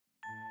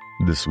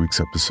This week's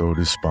episode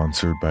is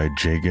sponsored by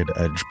Jagged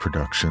Edge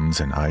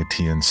Productions and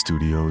ITN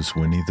Studios'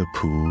 Winnie the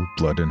Pooh,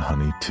 Blood and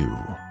Honey 2.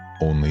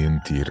 Only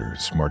in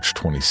theaters, March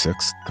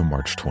 26th to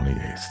March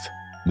 28th.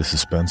 The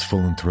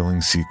suspenseful and thrilling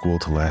sequel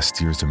to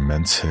last year's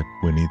immense hit,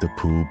 Winnie the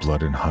Pooh,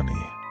 Blood and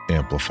Honey,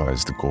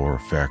 amplifies the gore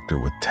factor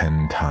with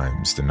 10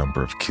 times the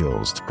number of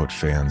kills to put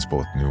fans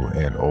both new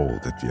and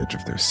old at the edge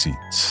of their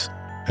seats.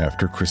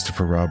 After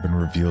Christopher Robin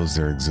reveals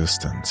their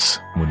existence,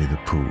 Winnie the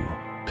Pooh,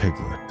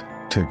 Piglet,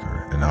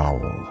 Tigger, and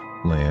Owl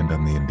land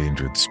on the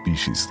endangered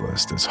species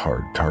list as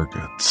hard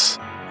targets.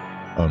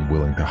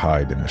 Unwilling to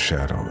hide in the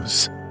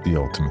shadows, the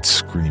Ultimate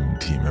Scream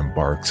Team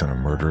embarks on a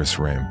murderous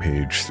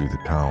rampage through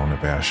the town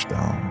of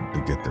Ashdown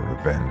to get their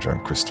revenge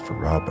on Christopher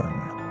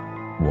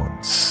Robin,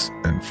 once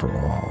and for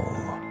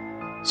all.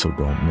 So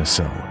don't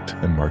miss out,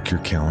 and mark your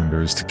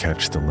calendars to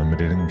catch the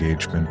limited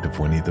engagement of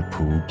Winnie the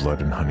Pooh,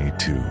 Blood and Honey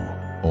 2,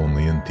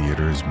 only in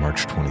theaters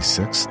March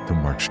 26th to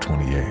March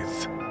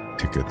 28th.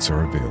 Tickets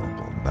are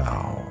available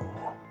now.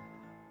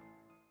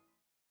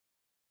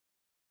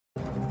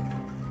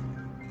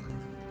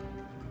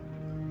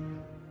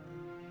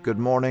 Good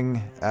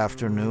morning,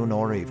 afternoon,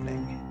 or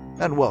evening,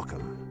 and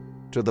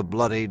welcome to the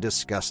Bloody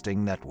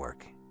Disgusting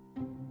Network.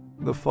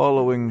 The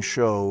following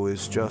show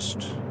is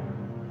just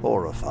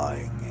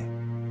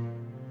horrifying.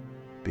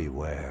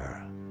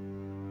 Beware.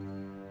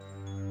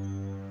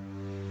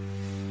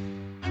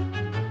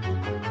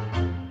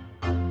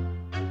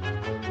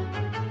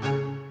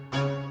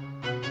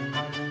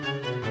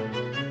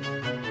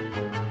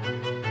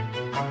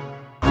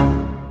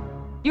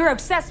 You're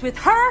obsessed with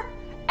her?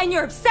 And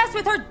you're obsessed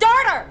with her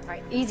daughter! All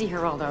right, easy,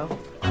 Geraldo.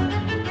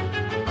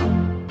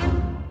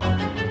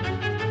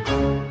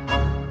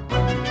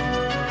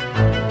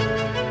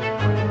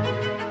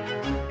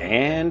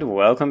 And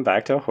welcome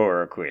back to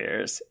Horror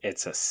Queers.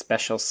 It's a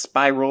special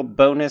spiral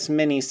bonus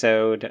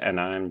mini-sode, and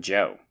I'm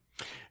Joe.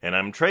 And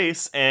I'm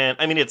Trace, and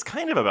I mean, it's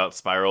kind of about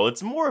Spiral.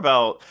 It's more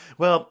about,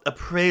 well, a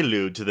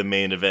prelude to the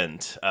main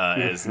event,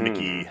 as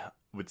Mickey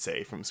would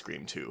say from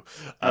Scream 2.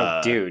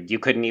 Dude, you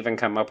couldn't even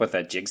come up with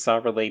a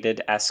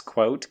Jigsaw-related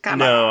quote? Come on!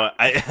 No,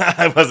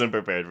 I wasn't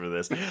prepared for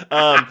this.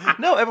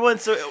 No, everyone,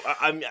 so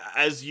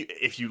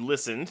if you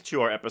listened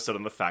to our episode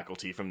on The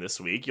Faculty from this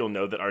week, you'll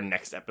know that our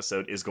next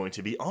episode is going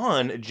to be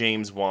on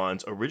James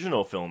Wan's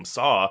original film,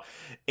 Saw,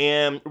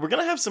 and we're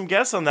going to have some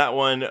guests on that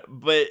one,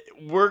 but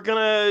we're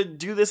going to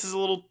do this as a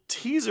little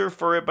teaser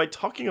for it by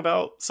talking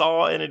about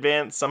Saw in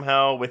advance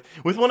somehow with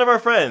one of our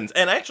friends,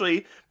 and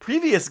actually,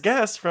 previous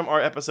guest from our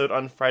episode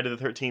on Friday the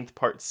 13th,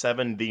 Part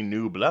 7, The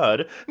New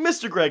Blood,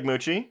 Mr. Greg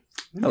Mucci.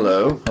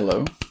 Hello.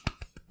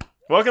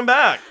 Welcome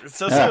back. It's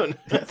so soon.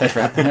 Thanks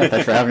for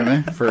having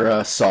me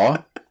for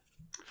Saw.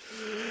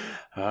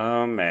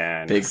 Oh,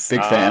 man. Big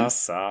fan.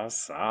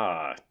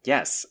 Saw.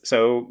 Yes.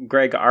 So,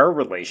 Greg, our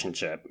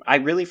relationship, I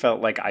really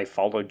felt like I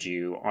followed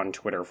you on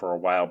Twitter for a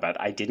while, but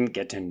I didn't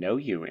get to know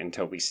you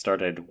until we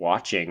started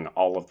watching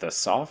all of the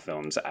Saw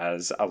films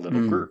as a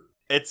little group.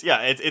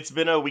 It's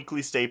been a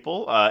weekly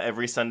staple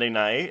every Sunday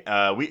night.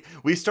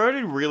 We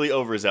started really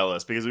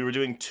overzealous because we were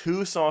doing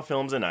 2 Saw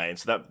films a night,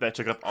 so that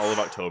took up all of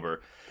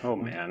October. Oh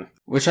man,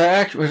 which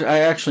I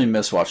actually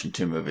miss watching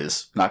 2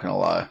 movies. Not gonna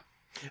lie.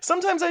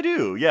 Sometimes I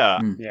do. Yeah.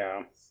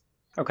 Yeah.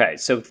 Okay,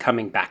 so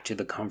coming back to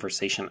the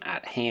conversation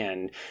at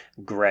hand,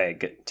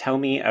 Greg, tell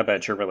me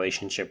about your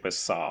relationship with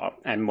Saw,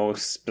 and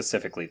most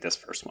specifically this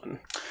first one.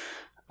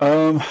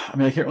 I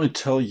mean, I can't really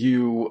tell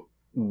you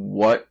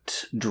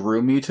what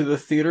drew me to the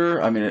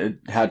theater. I mean, it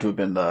had to have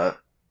been the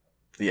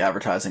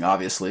advertising,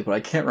 obviously, but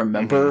I can't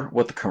remember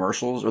what the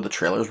commercials or the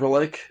trailers were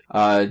like.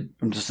 I'm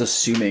just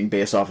assuming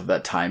based off of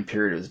that time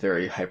period, it was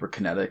very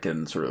hyperkinetic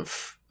and sort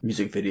of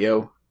music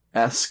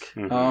video-esque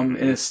in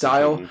its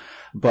style.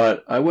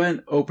 But I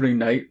went opening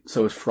night,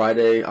 so it was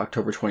Friday,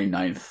 October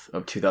 29th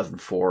of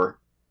 2004.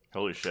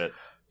 Holy shit.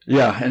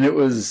 Yeah, and it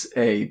was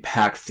a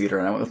packed theater,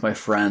 and I went with my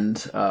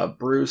friend,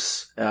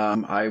 Bruce.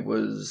 I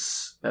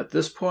was, at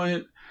this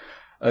point,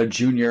 a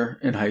junior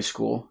in high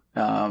school.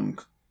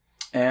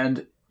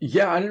 And,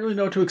 yeah, I didn't really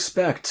know what to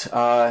expect.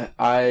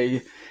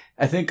 I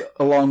think,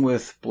 along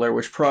with Blair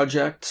Witch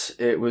Project,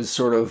 it was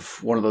sort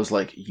of one of those,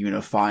 like,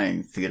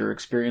 unifying theater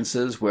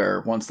experiences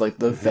where once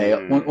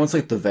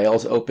the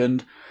veils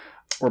opened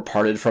or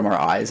parted from our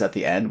eyes at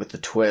the end with the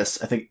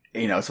twist, I think,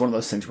 it's one of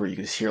those things where you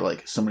can just hear,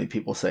 like, so many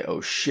people say, oh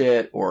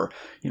shit, or,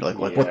 like,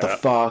 what the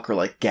fuck, or,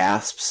 like,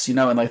 gasps, and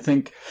I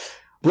think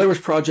Blair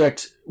Witch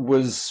Project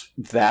was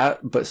that,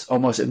 but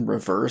almost in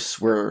reverse,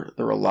 where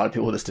there were a lot of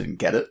people who just didn't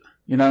get it,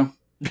 Yeah.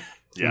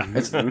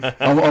 It's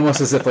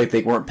almost as if, like,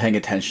 they weren't paying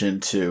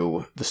attention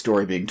to the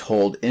story being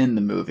told in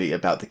the movie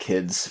about the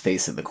kid's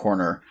face in the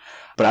corner.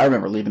 But I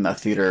remember leaving that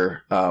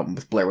theater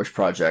with Blair Witch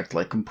Project,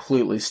 like,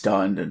 completely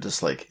stunned and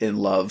just, like, in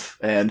love.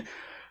 And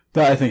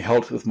that, I think,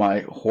 helped with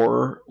my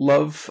horror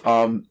love.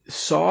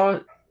 Saw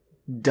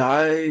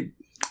died.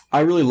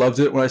 I really loved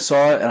it when I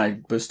saw it, and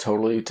I was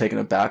totally taken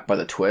aback by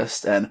the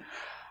twist. And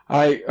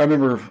I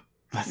remember,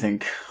 I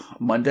think,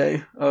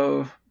 Monday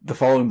of the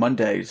following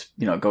Monday,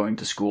 going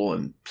to school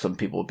and some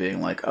people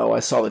being like, "Oh, I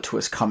saw the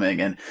twist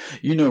coming," and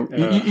you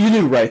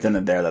knew right then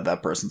and there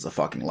that person's a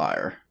fucking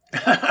liar.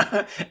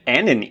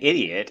 And an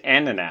idiot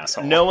and an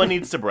asshole. No one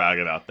needs to brag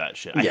about that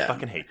shit. I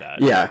fucking hate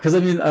that. Yeah, because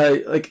I've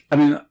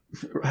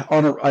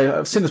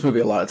seen this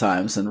movie a lot of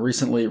times, and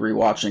recently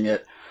rewatching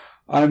it,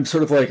 I'm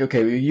sort of like,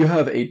 okay, you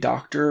have a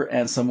doctor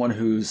and someone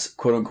who's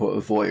quote unquote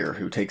a voyeur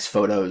who takes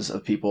photos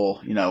of people,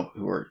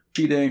 who are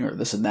cheating or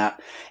this and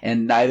that,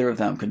 and neither of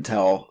them can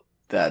tell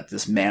that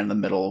this man in the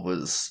middle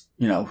was,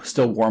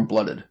 still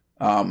warm-blooded.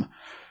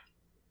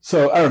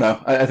 So I don't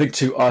know. I think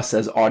to us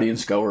as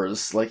audience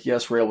goers, like,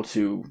 yes, we're able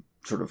to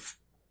sort of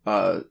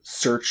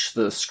search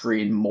the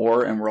screen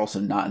more, and we're also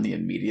not in the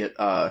immediate,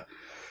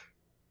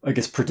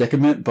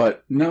 predicament.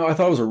 But no, I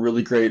thought it was a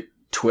really great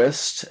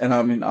twist. And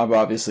I mean, I'm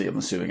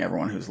assuming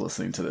everyone who's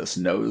listening to this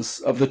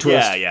knows of the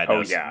twist.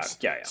 Yeah.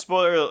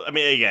 Spoiler. I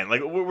mean, again, like,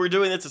 we're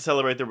doing this to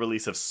celebrate the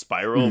release of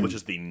Spiral, which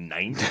is the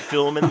 9th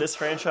film in this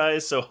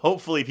franchise. So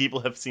hopefully people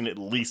have seen at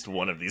least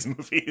one of these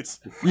movies.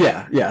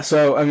 Yeah.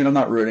 So, I mean, I'm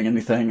not ruining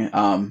anything.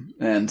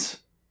 And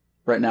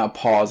right now,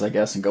 pause, I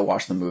guess, and go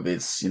watch the movie.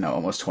 It's,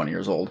 almost 20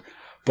 years old.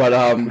 But,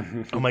 oh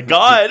my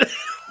God.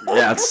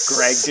 Yeah,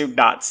 Greg, do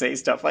not say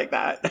stuff like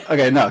that.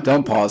 Okay, no,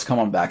 don't pause. Come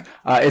on back.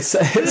 It's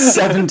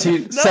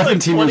 17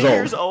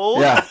 years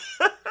old. Yeah.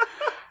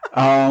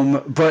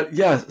 But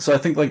yeah, so I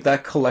think like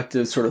that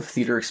collective sort of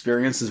theater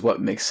experience is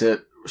what makes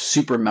it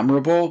super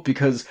memorable,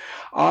 because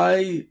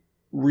I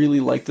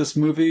really like this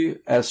movie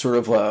as sort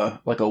of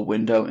a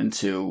window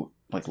into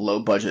like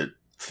low budget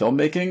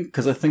filmmaking,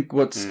 because I think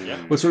what's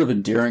sort of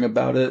endearing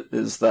about it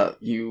is that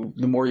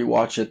the more you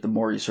watch it, the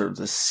more you sort of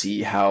just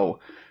see how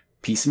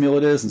piecemeal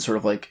it is, and sort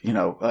of like,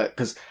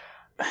 because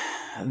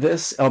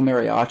this, El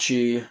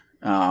Mariachi,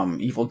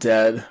 Evil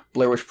Dead,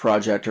 Blair Witch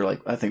Project are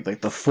like, I think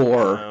like the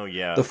four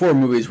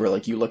movies where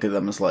like you look at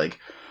them as like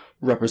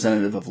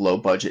representative of low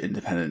budget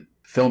independent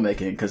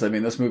filmmaking, because I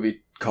mean this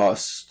movie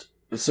cost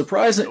a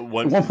surprising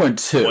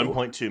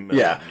 1.2 million.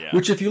 Yeah,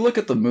 which if you look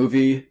at the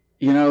movie,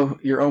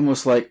 you're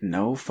almost like,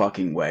 no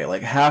fucking way.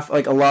 Like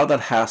a lot of that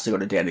has to go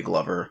to Danny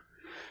Glover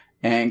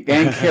and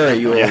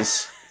Cary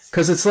Elwes.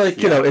 Because it's like,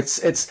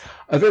 it's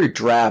a very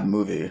drab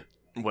movie.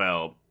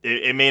 Well,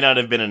 it may not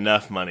have been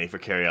enough money for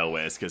Cary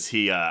Elwes, because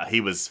he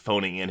was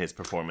phoning in his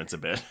performance a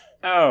bit.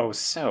 Oh,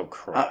 so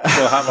cruel.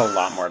 We'll have a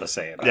lot more to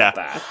say about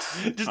that.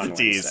 Just a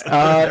tease.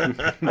 I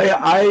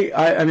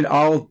mean,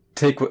 I'll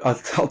take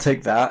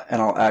that,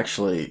 and I'll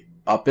actually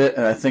up it,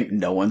 and I think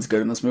no one's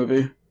good in this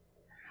movie.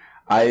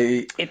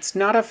 It's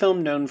not a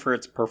film known for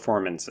its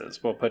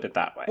performances. We'll put it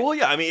that way. Well,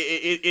 yeah, I mean,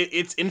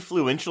 it's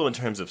influential in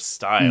terms of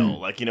style.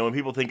 Like, when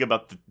people think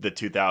about the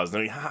 2000s,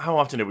 I mean, how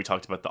often have we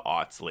talked about the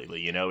aughts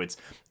lately?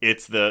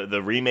 It's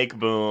the remake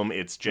boom,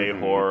 it's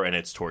J-horror, and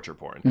it's torture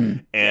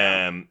porn.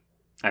 And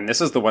this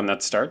is the one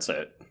that starts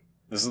it.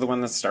 This is the one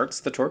that starts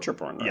the torture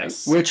porn, right?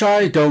 Yes. Which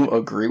I don't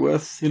agree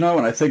with, and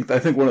I think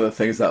one of the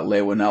things that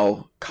Leigh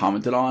Whannell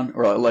commented on,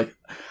 or like,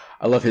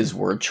 I love his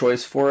word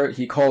choice for it.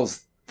 He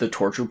calls the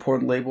torture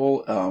porn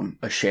label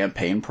a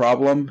champagne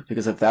problem,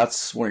 because if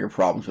that's one of your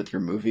problems with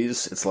your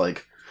movies, it's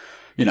like,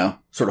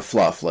 sort of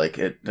fluff, like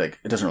it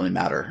doesn't really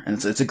matter,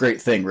 and it's a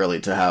great thing really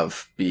to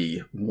have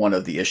be one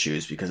of the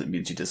issues, because it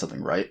means you did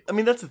something right. I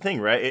mean, that's the thing,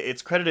 right?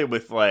 It's credited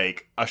with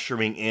like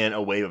ushering in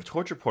a wave of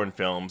torture porn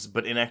films,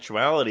 but in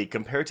actuality,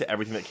 compared to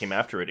everything that came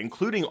after it,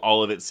 including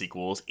all of its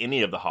sequels,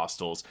 any of the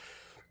Hostels,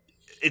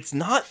 it's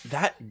not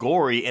that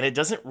gory, and it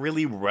doesn't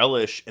really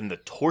relish in the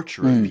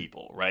torture of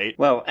people, right?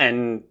 Well,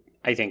 and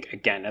I think,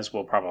 again, as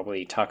we'll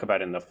probably talk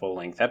about in the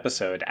full-length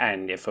episode,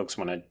 and if folks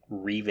want to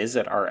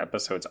revisit our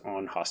episodes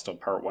on Hostel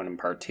Part 1 and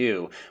Part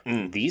 2,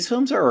 these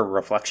films are a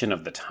reflection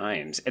of the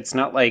times. It's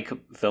not like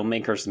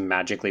filmmakers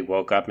magically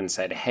woke up and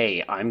said,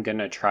 hey, I'm going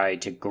to try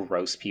to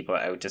gross people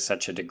out to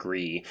such a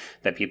degree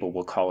that people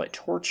will call it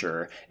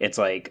torture. It's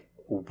like,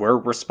 we're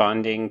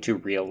responding to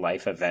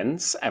real-life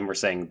events, and we're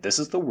saying, this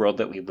is the world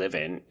that we live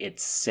in.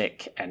 It's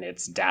sick, and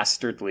it's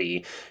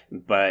dastardly,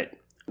 but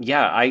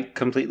yeah, I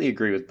completely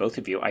agree with both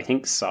of you. I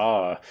think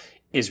Saw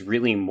is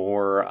really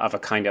more of a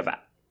kind of,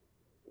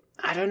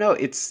 I don't know,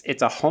 it's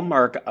a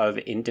hallmark of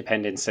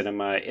independent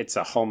cinema. It's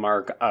a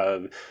hallmark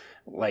of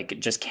like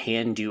just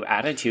can-do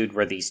attitude,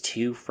 where these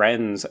two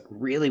friends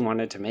really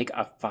wanted to make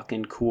a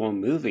fucking cool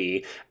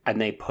movie, and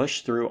they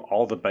pushed through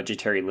all the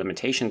budgetary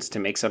limitations to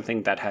make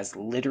something that has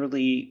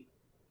literally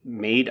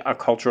made a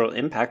cultural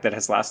impact that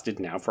has lasted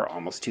now for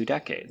almost 2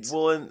 decades.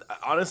 Well, and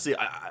honestly,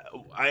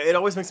 it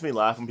always makes me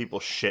laugh when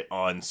people shit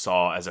on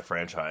Saw as a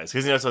franchise,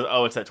 because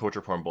it's that torture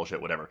porn bullshit,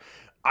 whatever.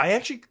 I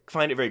actually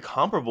find it very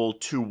comparable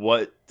to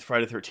what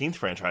Friday the 13th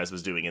franchise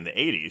was doing in the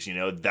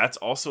 80s. That's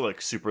also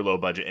like super low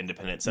budget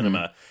independent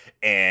cinema,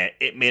 and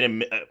it made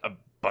a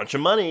bunch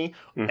of money.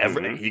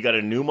 He got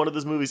a new one of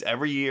those movies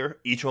every year.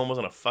 Each one was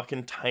on a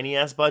fucking tiny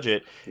ass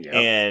budget,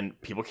 and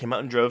people came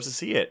out in droves to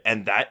see it.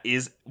 And that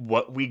is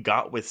what we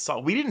got with Saw.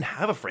 We didn't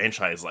have a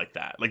franchise like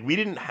that. Like, we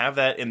didn't have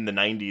that in the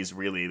 90s,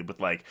 really, with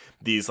like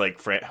these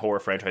like horror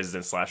franchises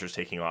and slashers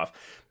taking off.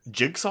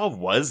 Jigsaw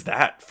was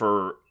that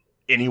for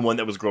anyone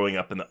that was growing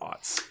up in the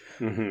aughts.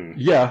 Mm-hmm.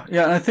 Yeah,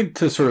 and I think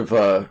to sort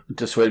of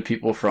dissuade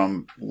people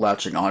from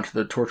latching onto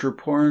the torture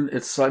porn,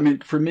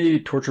 for me,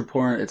 torture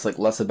porn, it's like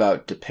less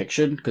about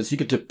depiction, because you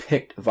could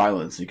depict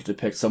violence, you could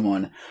depict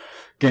someone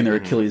getting their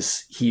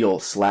Achilles heel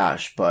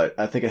slashed, but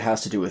I think it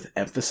has to do with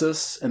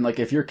emphasis, and like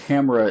if your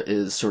camera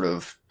is sort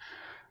of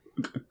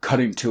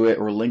cutting to it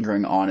or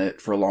lingering on it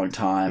for a long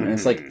time, and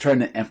it's like trying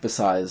to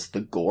emphasize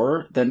the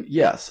gore, then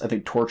yes, I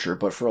think torture,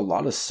 but for a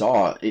lot of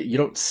Saw, you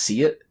don't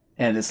see it.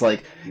 And it's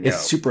like,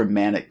 it's super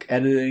manic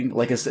editing.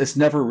 Like, it's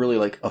never really,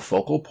 like, a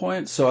focal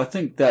point. So I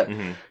think that,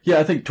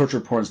 I think torture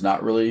porn's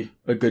not really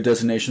a good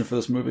designation for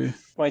this movie.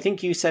 Well, I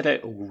think you said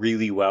it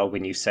really well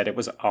when you said it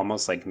was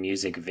almost like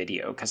music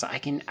video, because I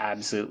can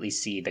absolutely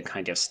see the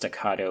kind of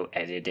staccato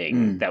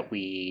editing that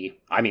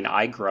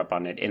I grew up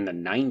on it in the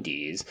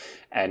 90s,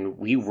 and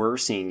we were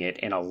seeing it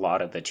in a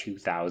lot of the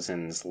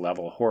 2000s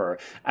level horror.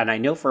 And I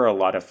know for a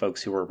lot of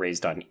folks who were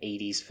raised on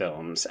 80s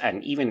films,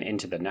 and even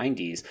into the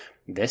 90s,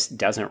 this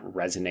doesn't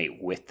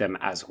resonate with them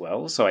as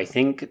well. So I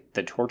think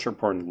the torture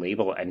porn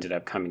label ended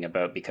up coming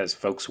about because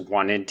folks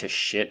wanted to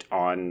shit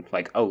on,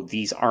 like, oh,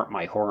 these aren't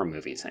my horror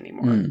movies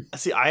anymore.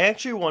 See, I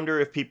actually wonder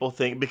if people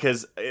think,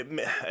 because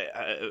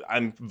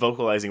I'm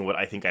vocalizing what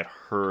I think I've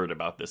heard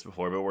about this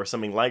before, but where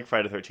something like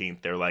Friday the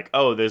 13th, they're like,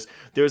 oh, there's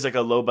like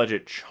a low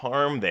budget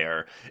charm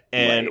there.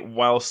 And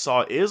while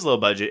Saw is low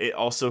budget, it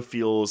also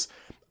feels,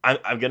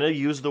 I'm going to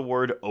use the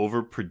word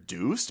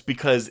overproduced,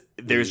 because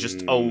there's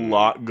just a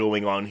lot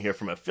going on here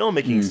from a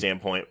filmmaking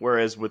standpoint,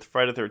 whereas with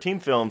Friday the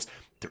 13th films,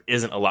 there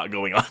isn't a lot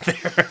going on there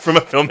from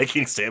a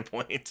filmmaking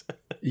standpoint.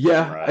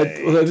 Yeah,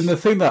 Right. The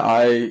thing that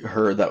I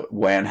heard that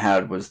Wan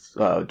had was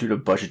due to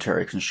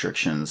budgetary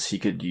constrictions, he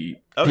could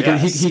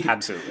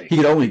Absolutely. he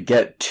could only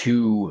get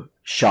 2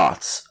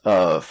 shots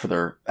for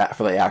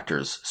the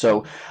actors.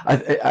 So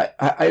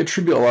I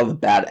attribute a lot of the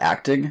bad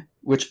acting,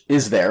 which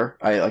is there.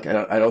 I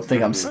don't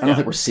think I don't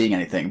think we're seeing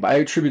anything, but I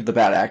attribute the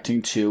bad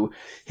acting to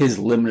his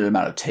limited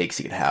amount of takes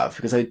he could have,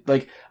 because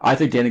I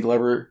think Danny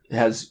Glover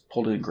has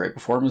pulled in great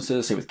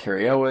performances. Same with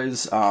Carrie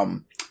Elwes.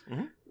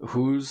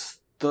 Who's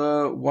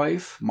the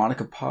wife?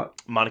 Monica Potter.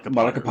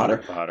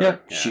 Yeah,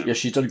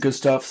 she's done good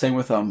stuff. Same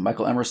with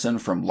Michael Emerson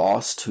from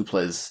Lost, who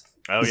plays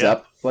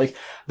Zepp. Like,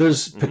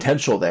 there's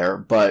potential there,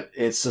 but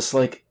it's just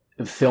like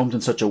filmed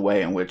in such a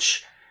way in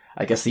which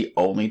I guess the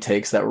only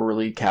takes that were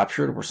really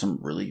captured were some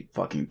really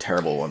fucking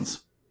terrible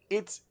ones.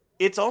 It's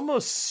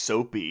almost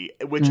soapy,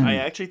 which I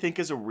actually think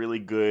is a really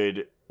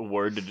good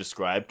word to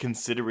describe,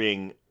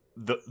 considering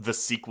the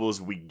sequels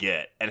we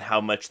get and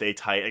how much they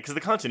tie it, because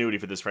the continuity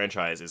for this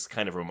franchise is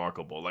kind of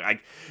remarkable.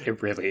 Like,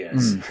 it really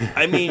is.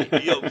 I mean,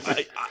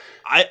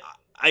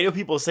 I know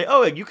people say,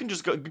 "Oh, you can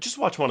just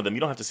watch one of them.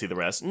 You don't have to see the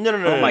rest." No.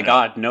 Oh my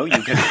God, no,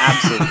 you can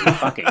absolutely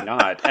fucking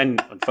not.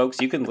 And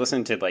folks, you can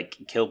listen to like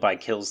Kill by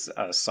Kill's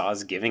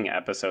Saw's Giving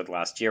episode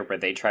last year, where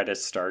they try to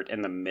start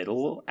in the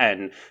middle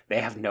and they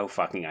have no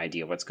fucking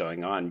idea what's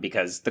going on,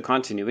 because the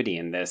continuity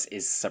in this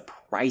is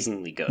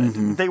surprisingly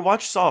good. They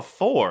watched Saw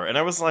 4, and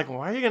I was like,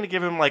 "Why are you going to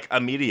give him like a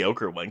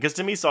mediocre one?" Because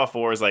to me, Saw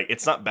 4 is like,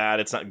 it's not bad,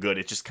 it's not good,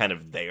 it's just kind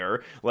of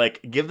there. Like,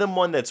 give them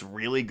one that's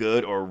really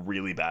good or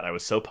really bad. I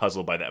was so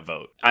puzzled by that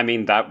vote. I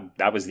mean,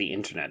 that was the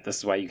internet. This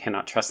is why you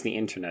cannot trust the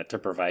internet to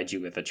provide you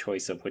with a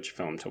choice of which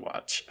film to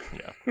watch.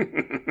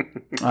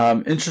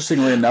 Yeah.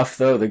 Interestingly enough,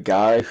 though, the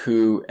guy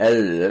who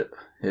edited it,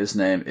 his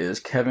name is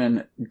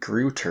Kevin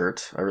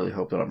Greutert. I really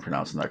hope that I'm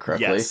pronouncing that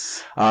correctly.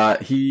 Yes.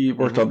 He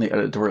worked on the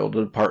editorial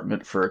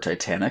department for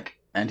Titanic,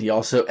 and he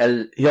also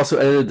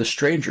edited The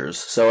Strangers.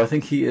 So I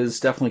think he is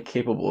definitely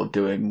capable of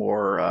doing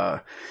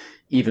more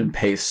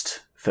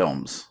even-paced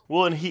films.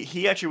 Well, and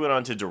he actually went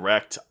on to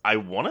direct, I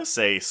want to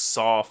say,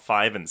 Saw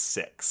 5 and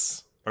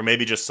 6. Or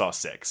maybe just Saw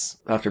 6.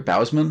 After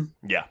Bousman?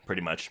 Yeah,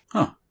 pretty much.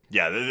 Huh.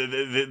 Yeah,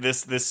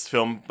 this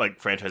film like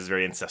franchise is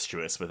very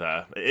incestuous with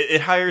it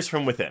hires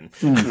from within.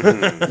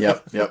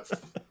 Yep.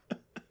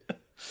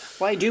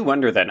 Well, I do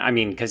wonder then, I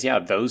mean, because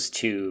those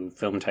 2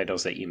 film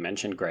titles that you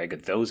mentioned,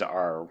 Greg, those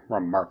are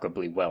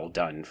remarkably well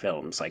done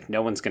films. Like,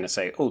 no one's going to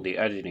say, oh, the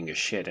editing is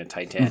shit in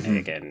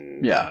Titanic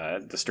and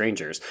The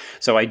Strangers.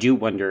 So I do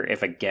wonder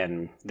if,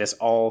 again, this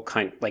all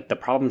like the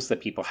problems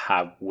that people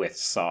have with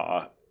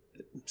Saw,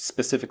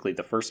 specifically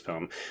the first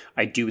film,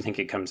 I do think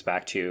it comes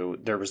back to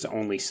there was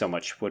only so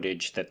much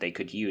footage that they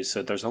could use.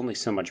 So there's only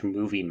so much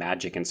movie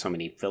magic and so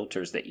many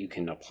filters that you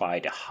can apply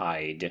to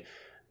hide,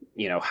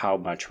 how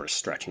much we're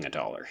stretching a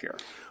dollar here.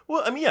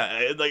 Well, I mean,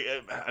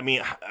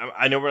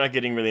 I know we're not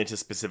getting really into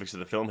specifics of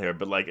the film here,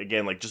 but like,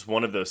 again, like just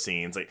one of those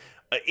scenes, like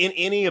in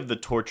any of the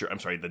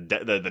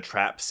the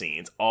trap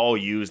scenes, all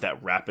use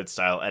that rapid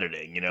style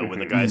editing. When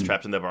the guy's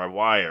trapped in the barbed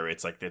wire,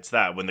 it's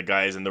that. When the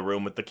guy's in the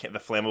room with the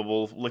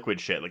flammable liquid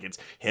shit, like it's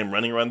him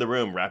running around the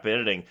room, rapid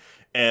editing.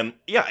 And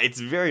it's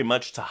very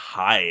much to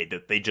hide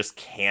that they just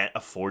can't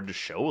afford to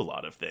show a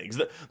lot of things.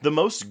 The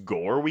most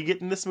gore we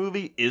get in this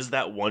movie is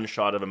that one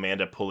shot of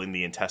Amanda pulling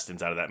the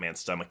intestines out of that man's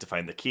stomach to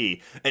find the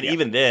key. And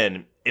even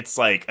then, it's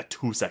like a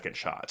 2-second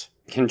shot.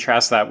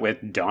 Contrast that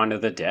with Dawn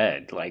of the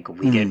Dead. Like,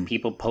 we get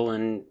people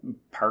pulling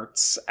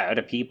parts out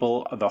of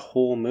people the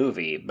whole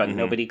movie, but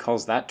nobody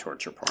calls that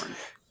torture porn.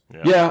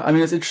 Yeah, I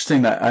mean, it's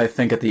interesting that I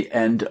think at the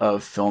end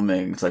of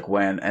filming, it's like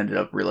Wan ended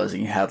up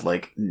realizing he had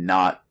like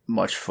not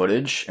much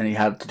footage and he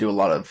had to do a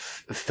lot of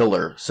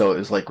filler. So it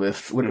was like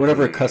with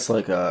whatever it cuts,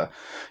 like a,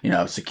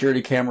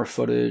 security camera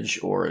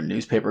footage or a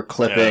newspaper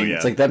clipping.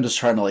 It's like them just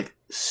trying to like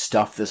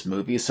stuff this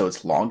movie so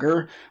it's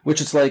longer, which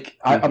is like,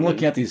 I'm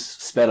looking at these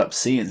sped up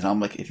scenes and I'm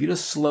like, if you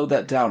just slow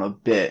that down a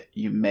bit,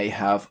 you may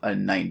have a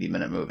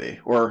 90-minute movie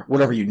or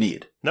whatever you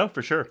need. No,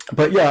 for sure.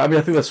 But yeah, I mean,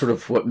 I think that's sort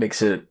of what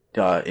makes it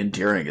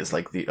endearing is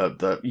like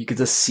the you could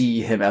just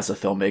see him as a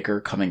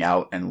filmmaker coming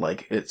out and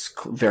like it's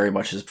very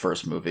much his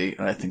first movie,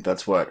 and I think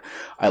that's what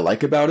I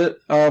like about it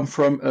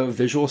from a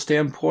visual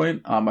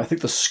standpoint. I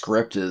think the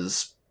script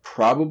is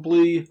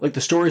probably like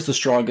the story is the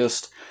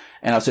strongest,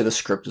 and I'd say the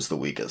script is the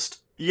weakest.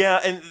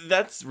 Yeah, and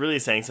that's really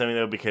saying something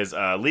though, because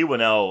Leigh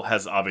Whannell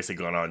has obviously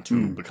gone on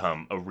to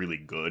become a really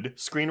good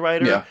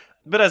screenwriter. Yeah.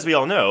 But as we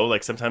all know,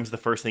 like sometimes the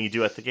first thing you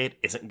do at the gate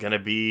isn't going to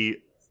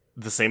be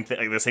the same thing,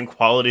 like the same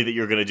quality that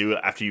you're going to do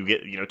after you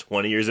get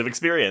 20 years of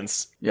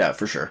experience. Yeah,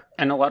 for sure.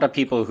 And a lot of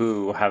people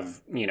who have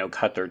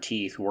cut their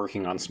teeth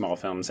working on small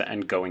films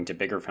and going to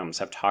bigger films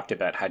have talked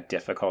about how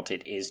difficult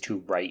it is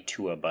to write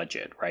to a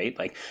budget, right?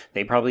 Like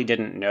they probably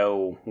didn't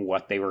know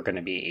what they were going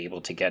to be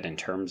able to get in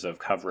terms of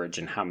coverage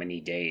and how many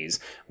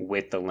days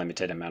with the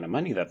limited amount of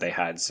money that they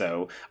had.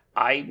 So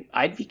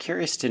I'd be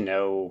curious to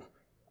know.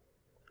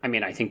 I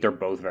mean, I think they're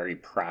both very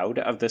proud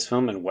of this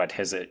film and what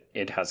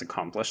it has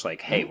accomplished.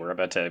 Like, hey, we're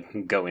about to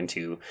go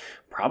into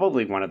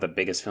probably one of the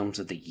biggest films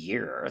of the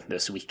year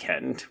this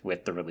weekend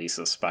with the release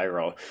of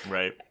Spiral.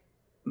 Right.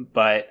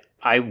 But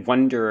I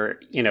wonder,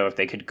 if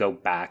they could go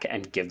back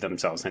and give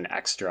themselves an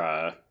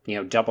extra,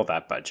 double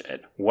that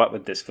budget. What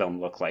would this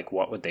film look like?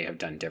 What would they have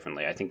done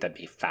differently? I think that'd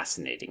be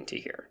fascinating to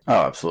hear.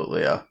 Oh,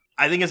 absolutely, yeah.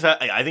 I think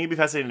it'd be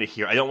fascinating to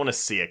hear. I don't want to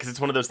see it because it's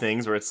one of those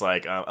things where it's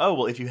like, oh,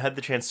 well, if you had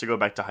the chance to go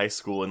back to high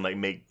school and like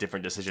make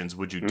different decisions,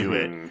 would you do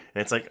it? And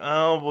it's like,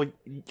 oh, well,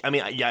 I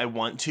mean, yeah, I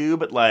want to,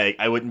 but like,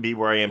 I wouldn't be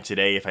where I am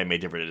today if I made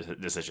different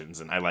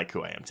decisions, and I like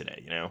who I am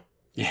today,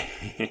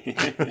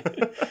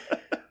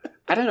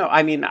 I don't know.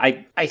 I mean,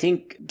 I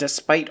think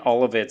despite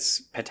all of its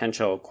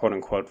potential quote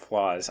unquote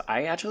flaws,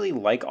 I actually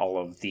like all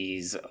of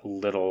these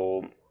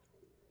little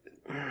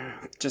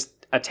just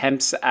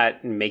attempts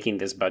at making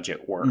this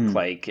budget work.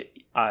 Like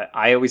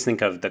I always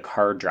think of the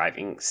car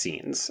driving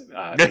scenes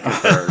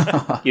because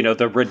they're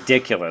the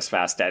ridiculous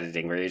fast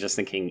editing where you're just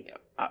thinking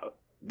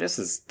this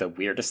is the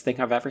weirdest thing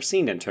I've ever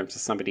seen in terms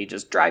of somebody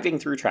just driving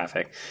through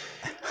traffic.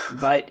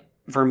 But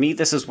for me,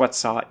 this is what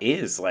Saw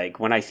is. Like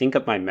when I think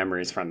of my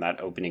memories from that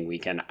opening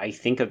weekend, I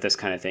think of this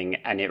kind of thing,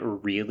 and it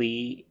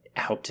really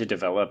helped to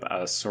develop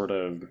a sort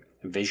of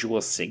visual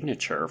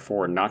signature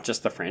for not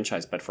just the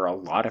franchise, but for a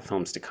lot of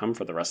films to come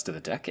for the rest of the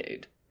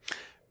decade.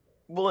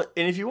 Well,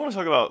 and if you want to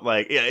talk about,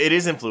 like, yeah, it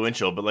is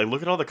influential, but, like,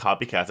 look at all the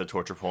copycats of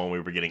torture porn we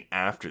were getting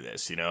after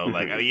this,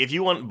 Like, I mean, if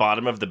you want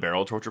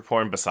bottom-of-the-barrel torture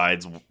porn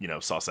besides,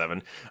 Saw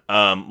 7,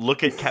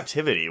 look at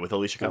Captivity with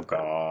Alicia Cooper.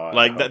 God.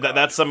 Like,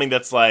 that's something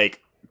that's,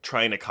 like,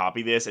 trying to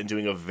copy this and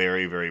doing a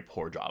very, very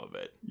poor job of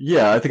it.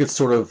 Yeah, I think it's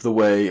sort of the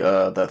way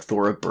that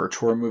Thora Birch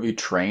horror movie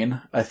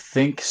Train, I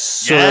think.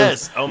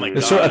 Oh my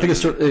god! I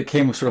think it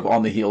came sort of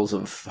on the heels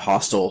of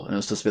Hostel, and it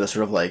was supposed to be that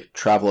sort of like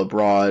travel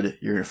abroad,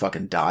 you're gonna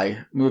fucking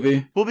die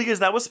movie. Well, because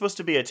that was supposed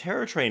to be a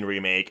Terror Train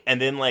remake, and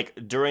then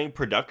like during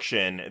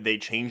production they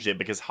changed it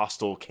because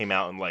Hostel came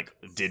out and like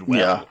did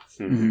well.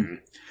 Yeah. Mm-hmm.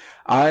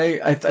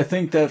 I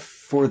think that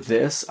for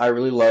this, I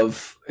really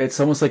love. It's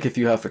almost like if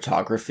you have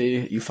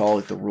photography, you follow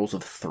like the rules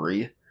of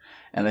 3,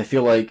 and I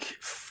feel like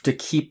to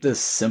keep this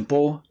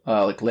simple,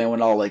 like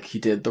Leonel, like he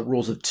did the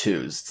rules of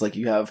 2s. It's like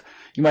you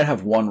might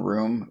have one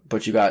room,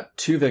 but you got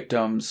 2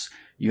 victims.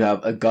 You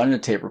have a gun and a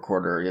tape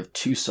recorder. You have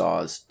 2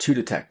 saws, 2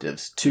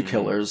 detectives, 2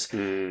 killers.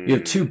 You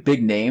have 2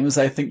 big names.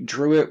 I think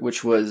drew it,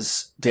 which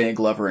was Danny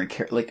Glover and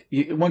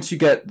once you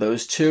get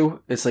those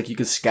 2, it's like you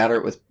could scatter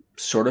it with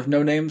sort of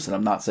no names, and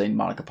I'm not saying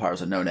Monica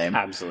Parr's a no name.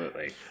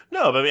 Absolutely.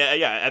 No, but I mean,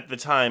 yeah, at the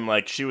time,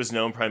 like, she was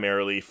known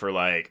primarily for,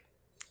 like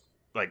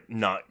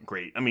not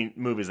great. I mean,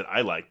 movies that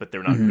I like, but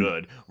they're not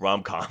good.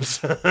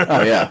 Rom-coms.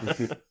 Oh, yeah.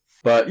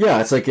 But, yeah,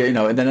 it's like, and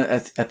then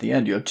at the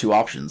end, you have 2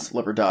 options,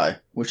 live or die,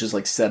 which is,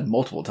 like, said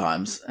multiple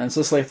times. And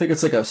so it's like, I think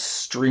it's like a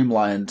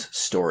streamlined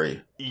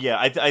story. Yeah,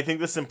 I think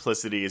the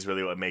simplicity is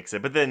really what makes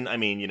it. But then, I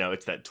mean,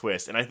 it's that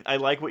twist. And I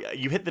like what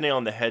you hit the nail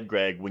on the head,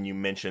 Greg, when you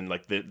mentioned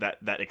like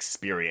that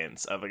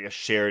experience of like a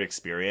shared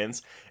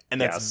experience. And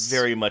that's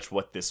very much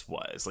what this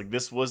was. Like,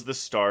 this was the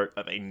start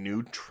of a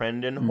new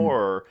trend in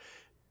horror.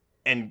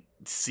 And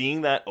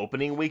seeing that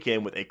opening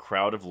weekend with a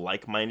crowd of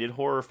like-minded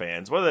horror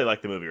fans, whether they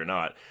like the movie or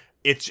not,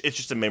 it's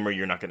just a memory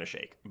you're not going to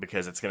shake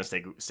because it's going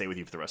to stay with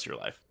you for the rest of your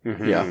life.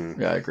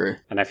 Mm-hmm. Yeah, I agree.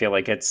 And I feel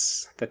like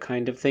it's the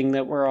kind of thing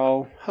that we're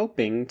all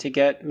hoping to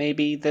get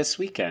maybe this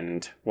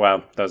weekend.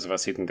 Well, those of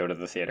us who can go to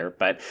the theater,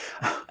 but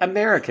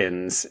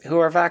Americans who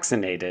are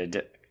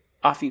vaccinated,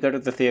 off you go to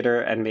the theater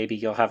and maybe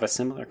you'll have a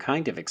similar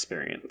kind of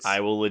experience.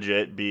 I will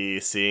legit be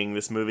seeing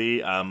this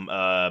movie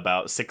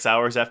about 6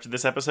 hours after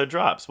this episode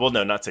drops. Well,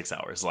 no, not 6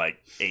 hours,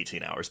 like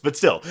 18 hours, but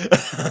still.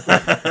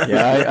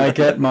 Yeah, I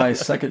get my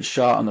second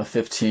shot on the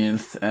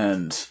 15th,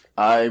 and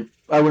I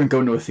wouldn't go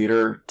into a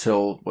theater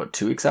till,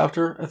 2 weeks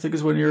after, I think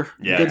is when you're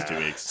Yeah, good. it's 2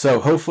 weeks. So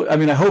hopefully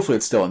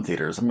it's still in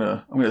theaters. I'm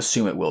gonna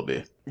assume it will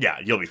be. Yeah,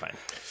 you'll be fine.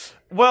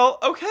 Well,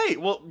 okay.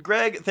 Well,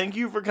 Greg, thank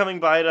you for coming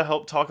by to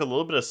help talk a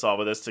little bit of Saw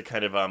with us to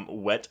kind of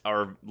whet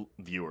our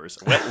viewers,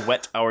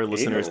 whet our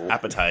listeners'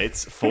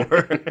 appetites for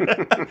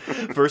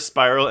for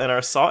Spiral and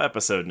our Saw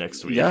episode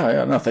next week.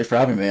 Yeah. No, thanks for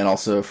having me, and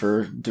also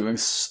for doing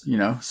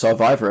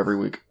Sawvivor every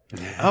week.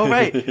 Oh,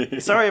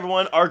 right. Sorry,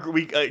 everyone.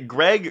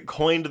 Greg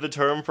coined the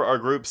term for our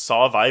group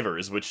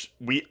Sawvivors, which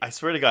I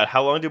swear to God,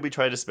 how long did we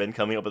try to spend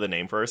coming up with a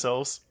name for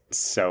ourselves?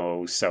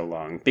 So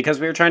long. Because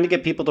we were trying to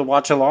get people to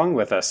watch along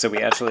with us, so we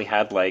actually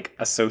had like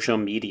a social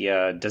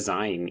media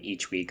design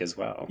each week as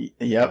well.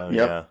 Yep.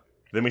 Yeah.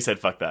 Then we said,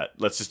 fuck that.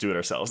 Let's just do it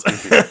ourselves.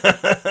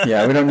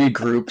 Yeah, we don't need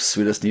groups.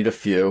 We just need a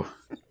few.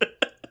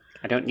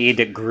 I don't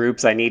need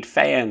groups, I need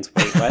fans.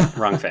 Wait, what?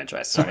 Wrong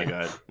franchise. Sorry.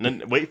 Oh my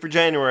God. Wait for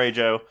January,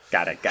 Joe.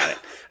 Got it.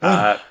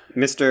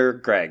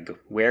 Mr. Greg,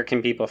 where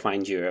can people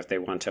find you if they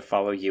want to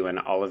follow you in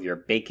all of your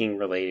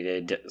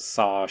baking-related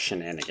Saw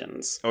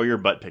shenanigans? Or your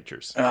butt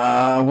pictures.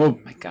 Well,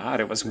 My God,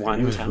 it was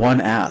one time. one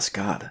ass,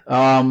 God.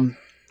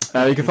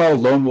 You can follow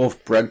Lone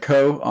Wolf Bread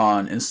Co.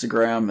 on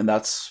Instagram, and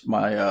that's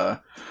my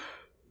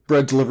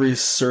bread delivery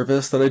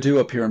service that I do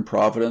up here in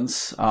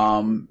Providence.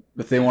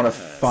 If they want to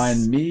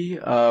find me,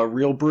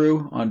 Real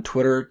Brew on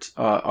Twitter,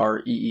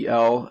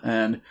 REEL,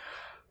 and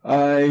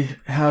I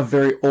have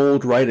very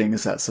old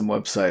writings at some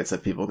websites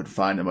that people can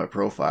find in my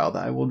profile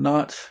that I will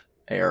not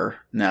air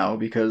now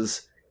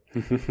because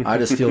I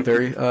just feel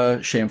very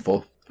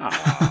shameful.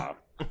 Aw.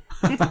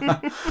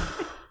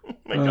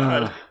 My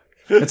God.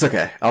 It's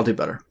okay. I'll do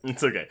better.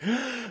 It's okay.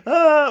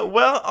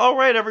 Well, all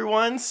right,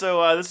 everyone.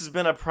 So this has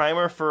been a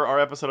primer for our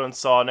episode on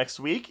Saw next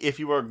week. If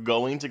you are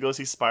going to go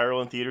see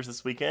Spiral in theaters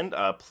this weekend,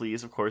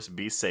 please, of course,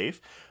 be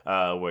safe.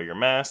 Wear your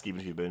mask,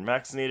 even if you've been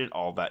vaccinated,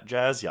 all that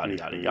jazz, yada,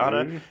 yada,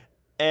 yada.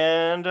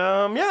 And,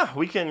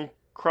 we can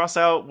cross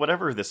out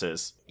whatever this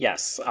is.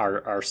 Yes,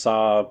 our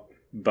Saw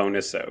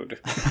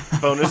Bonersode.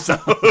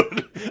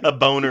 Bonersode. A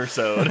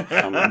Bonersode.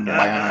 Oh my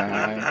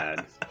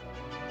God.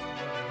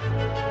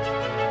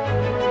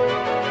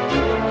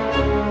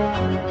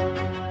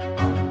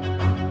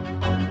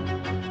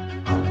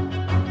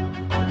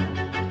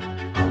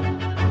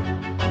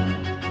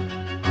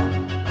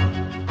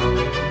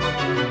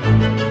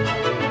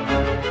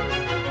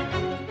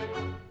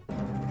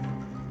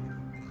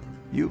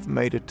 You've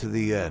made it to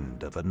the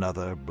end of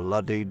another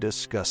bloody,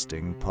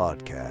 disgusting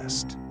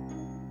podcast.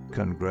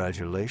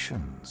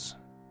 Congratulations.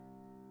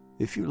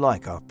 If you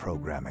like our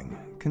programming,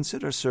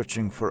 consider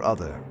searching for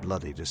other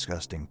bloody,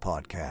 disgusting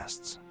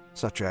podcasts,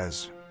 such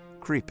as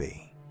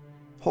Creepy,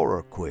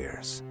 Horror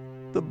Queers,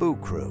 The Boo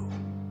Crew,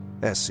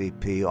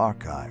 SCP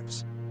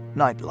Archives,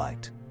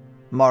 Nightlight,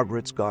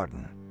 Margaret's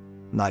Garden,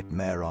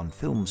 Nightmare on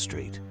Film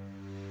Street,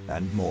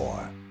 and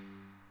more.